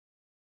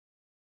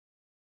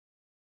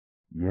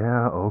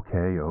Yeah,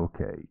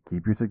 okay.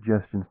 Keep your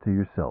suggestions to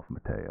yourself,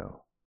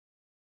 Mateo.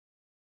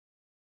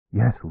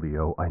 Yes,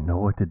 Leo, I know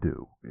what to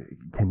do.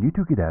 Can you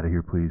two get out of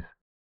here, please?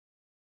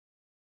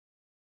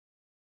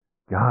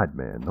 God,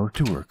 man, those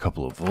Two were a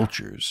couple of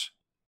vultures.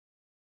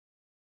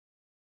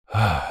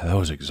 That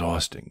was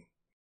exhausting.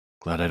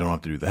 Glad I don't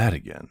have to do that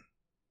again.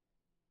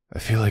 I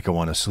feel like I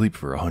want to sleep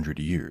for 100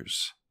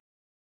 years.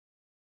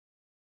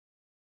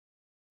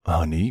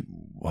 Honey,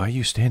 why are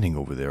you standing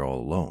over there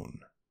all alone?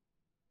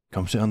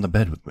 Come sit on the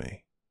bed with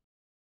me.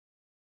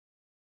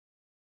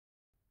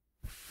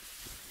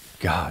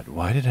 God,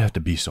 why did it have to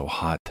be so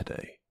hot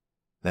today?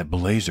 That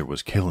blazer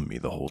was killing me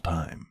the whole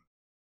time.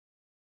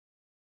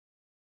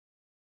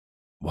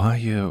 Why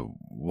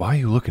are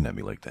you looking at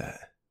me like that?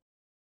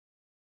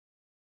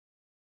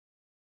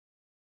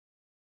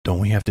 Don't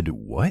we have to do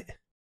what?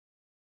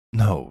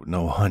 No,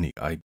 honey,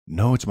 I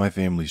know it's my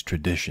family's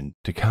tradition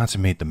to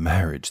consummate the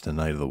marriage the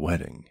night of the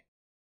wedding.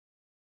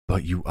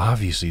 But you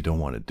obviously don't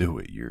want to do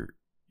it.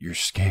 You're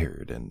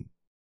scared, and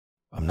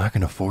I'm not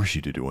going to force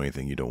you to do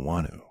anything you don't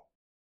want to.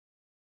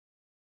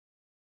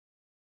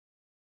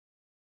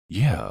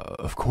 Yeah,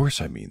 of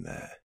course I mean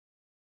that.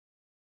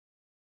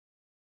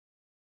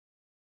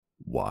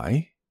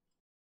 Why?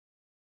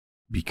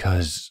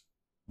 Because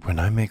when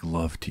I make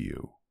love to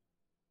you,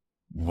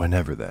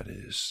 whenever that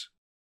is,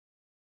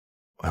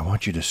 I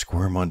want you to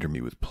squirm under me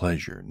with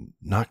pleasure and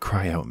not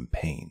cry out in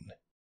pain.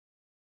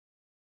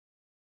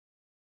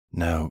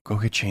 Now, go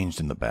get changed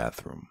in the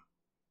bathroom.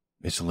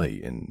 It's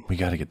late and we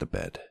gotta get to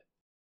bed.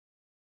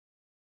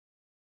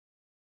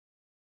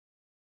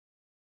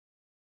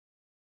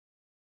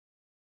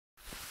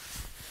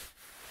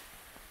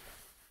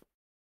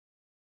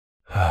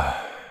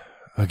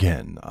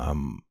 Again,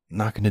 I'm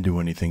not gonna do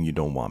anything you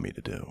don't want me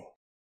to do.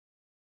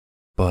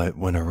 But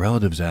when our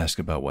relatives ask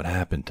about what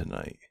happened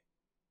tonight,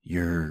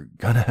 you're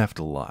gonna have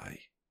to lie.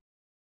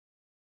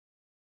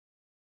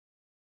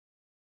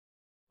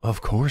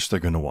 Of course they're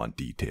gonna want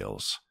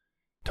details.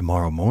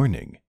 Tomorrow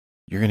morning,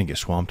 you're gonna get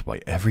swamped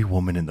by every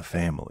woman in the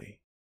family.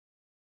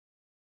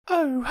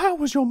 Oh, how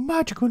was your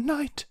magical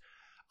night?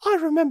 I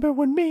remember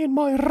when me and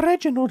my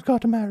Reginald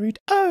got married.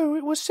 Oh,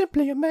 it was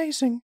simply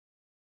amazing.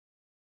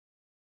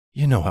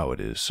 You know how it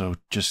is, so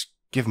just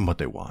give them what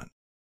they want.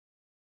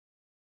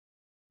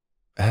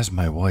 As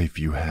my wife,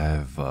 you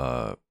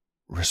have,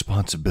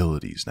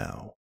 responsibilities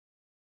now.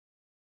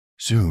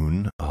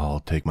 Soon,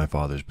 I'll take my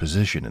father's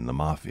position in the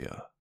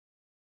Mafia.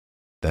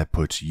 That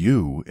puts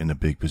you in a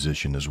big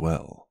position as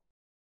well.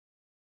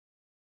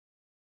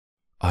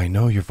 I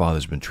know your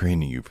father's been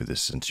training you for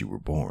this since you were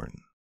born.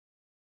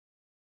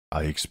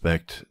 I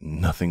expect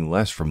nothing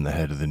less from the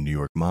head of the New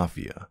York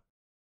Mafia.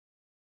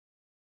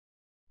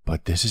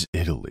 But this is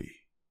Italy.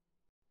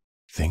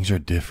 Things are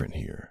different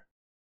here.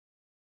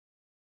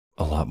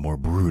 A lot more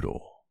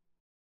brutal.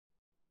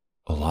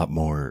 A lot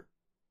more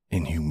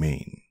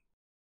inhumane.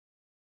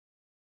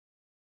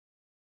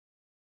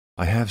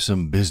 I have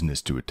some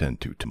business to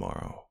attend to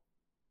tomorrow.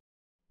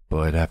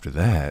 But after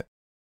that,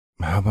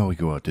 how about we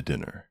go out to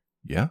dinner,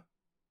 yeah?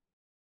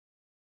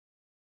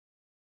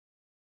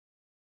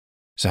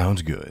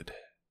 Sounds good.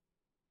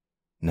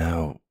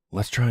 Now,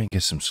 let's try and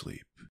get some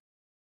sleep.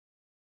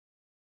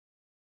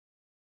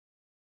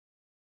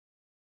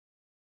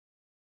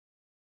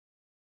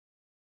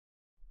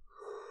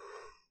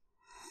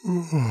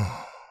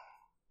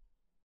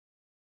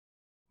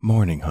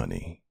 Morning,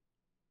 honey.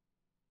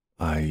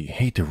 I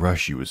hate to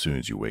rush you as soon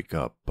as you wake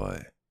up,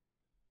 but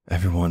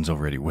everyone's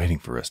already waiting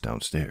for us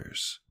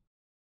downstairs.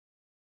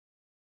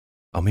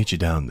 I'll meet you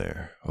down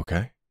there,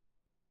 okay?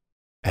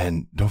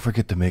 And don't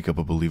forget to make up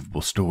a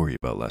believable story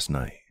about last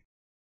night.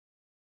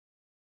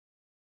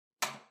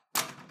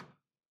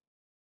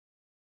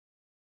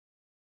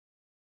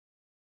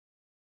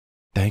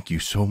 Thank you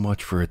so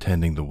much for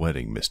attending the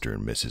wedding, Mr.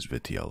 and Mrs.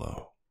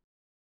 Vitiello.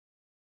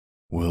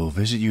 We'll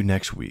visit you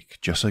next week,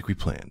 just like we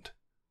planned.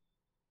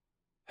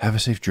 Have a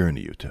safe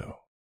journey, you two.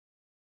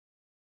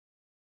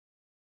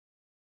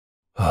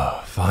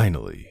 Ah,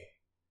 finally.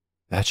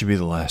 That should be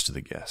the last of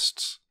the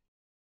guests.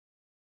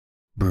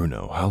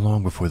 Bruno, how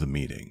long before the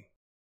meeting?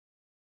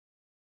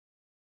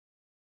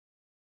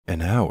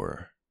 An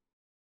hour?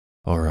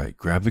 Alright,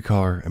 grab the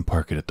car and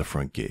park it at the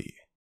front gate.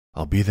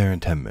 I'll be there in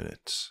 10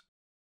 minutes.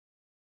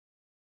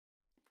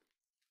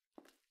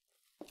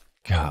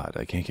 God,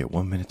 I can't get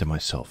 1 minute to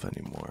myself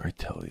anymore, I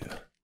tell you.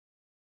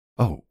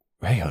 Oh,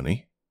 hey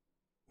honey.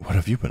 What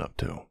have you been up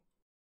to?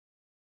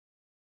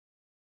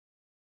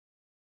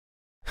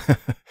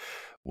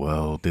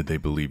 Well, did they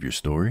believe your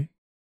story?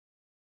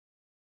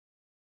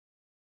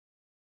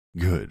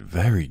 Good,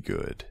 very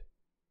good.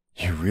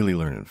 You're really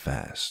learning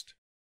fast.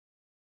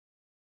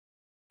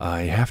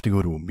 I have to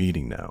go to a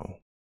meeting now,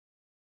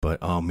 but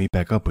I'll meet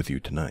back up with you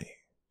tonight.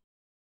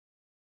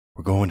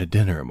 We're going to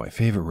dinner at my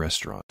favorite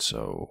restaurant,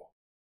 so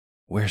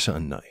wear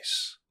something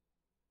nice.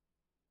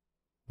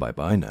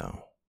 Bye-bye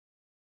now.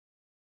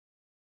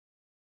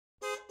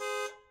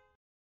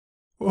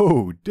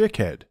 Whoa,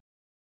 dickhead.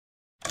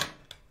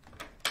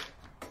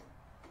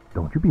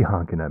 Don't you be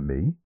honking at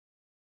me.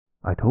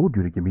 I told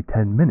you to give me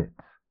 10 minutes.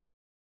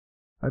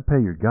 I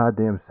pay your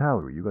goddamn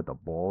salary. You got the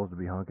balls to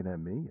be honking at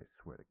me? I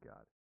swear to God.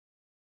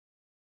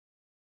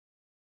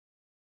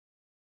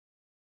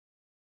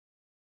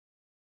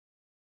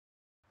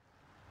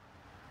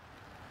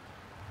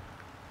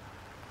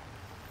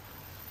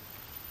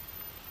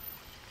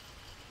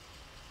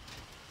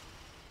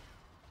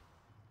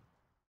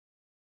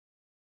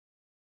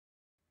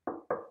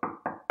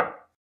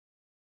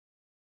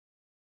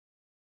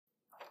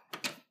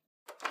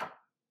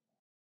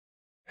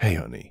 Hey,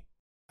 honey.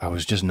 I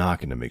was just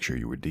knocking to make sure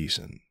you were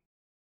decent.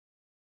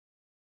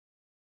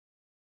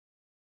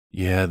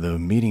 Yeah, the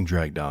meeting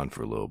dragged on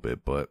for a little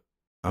bit, but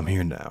I'm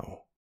here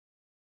now.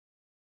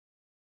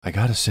 I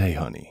gotta say,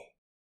 honey,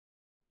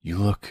 you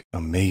look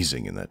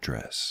amazing in that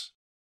dress.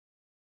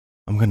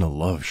 I'm gonna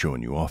love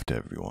showing you off to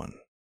everyone.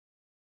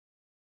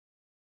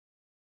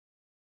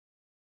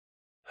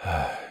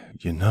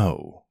 You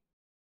know,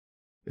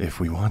 if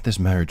we want this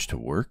marriage to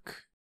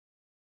work,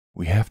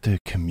 we have to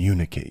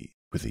communicate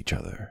with each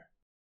other.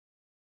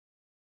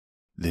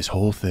 This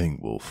whole thing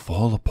will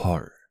fall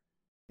apart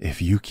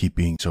if you keep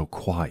being so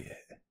quiet.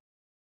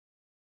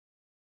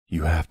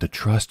 You have to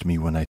trust me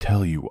when I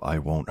tell you I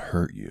won't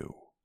hurt you.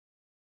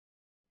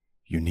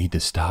 You need to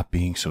stop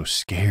being so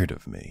scared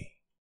of me.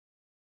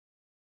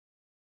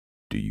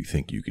 Do you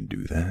think you can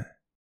do that?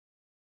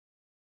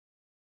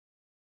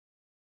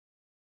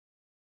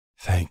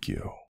 Thank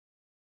you.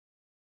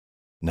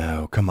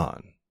 Now, come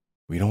on.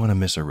 We don't want to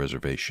miss our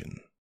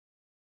reservation.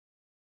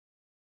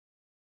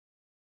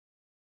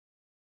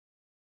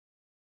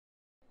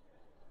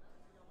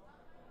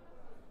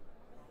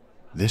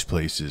 This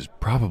place is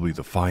probably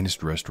the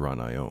finest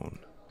restaurant I own.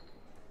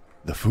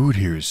 The food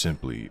here is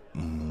simply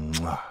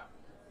mwah.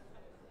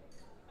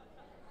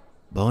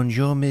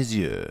 Bonjour,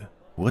 monsieur.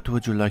 What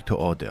would you like to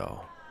order?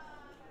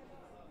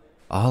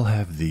 I'll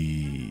have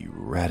the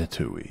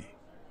ratatouille.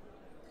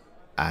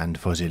 And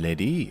for the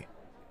lady?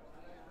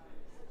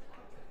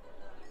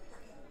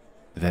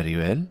 Very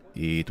well,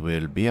 it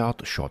will be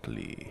out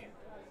shortly.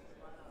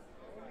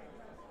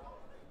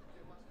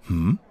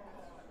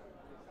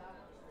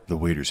 The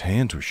waiter's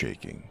hands were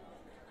shaking.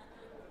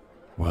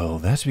 Well,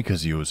 that's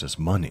because he owes us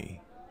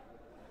money.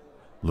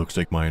 Looks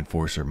like my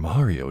enforcer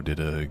Mario did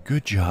a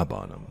good job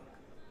on him.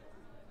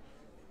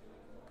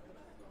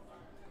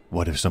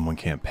 What if someone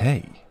can't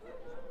pay?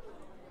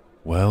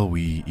 Well,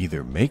 we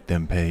either make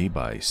them pay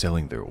by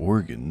selling their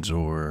organs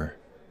or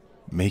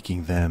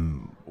making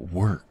them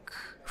work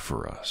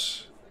for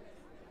us.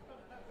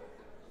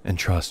 And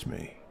trust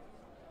me,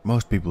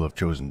 most people have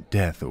chosen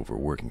death over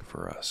working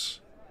for us.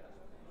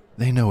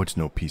 They know it's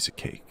no piece of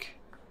cake.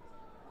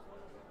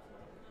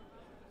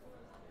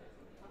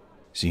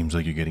 Seems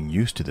like you're getting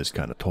used to this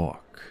kind of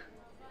talk.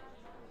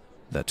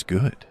 That's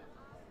good.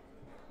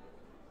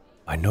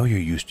 I know you're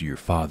used to your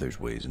father's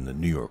ways in the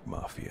New York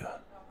Mafia.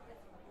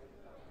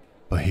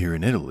 But here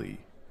in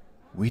Italy,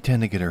 we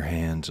tend to get our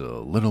hands a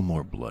little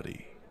more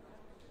bloody.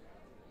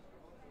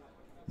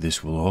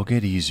 This will all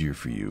get easier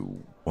for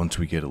you once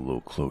we get a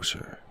little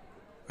closer,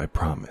 I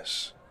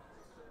promise.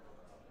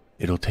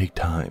 It'll take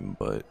time,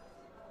 but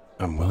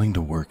I'm willing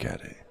to work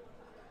at it.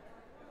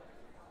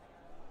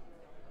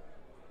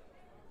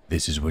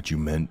 This is what you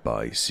meant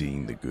by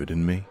seeing the good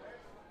in me?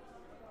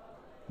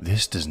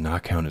 This does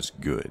not count as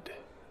good.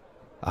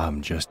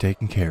 I'm just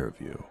taking care of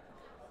you.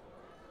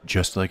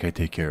 Just like I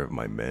take care of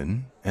my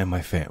men and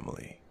my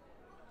family.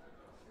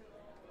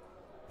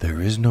 There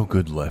is no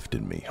good left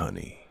in me,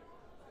 honey.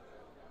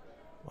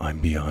 I'm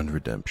beyond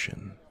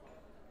redemption.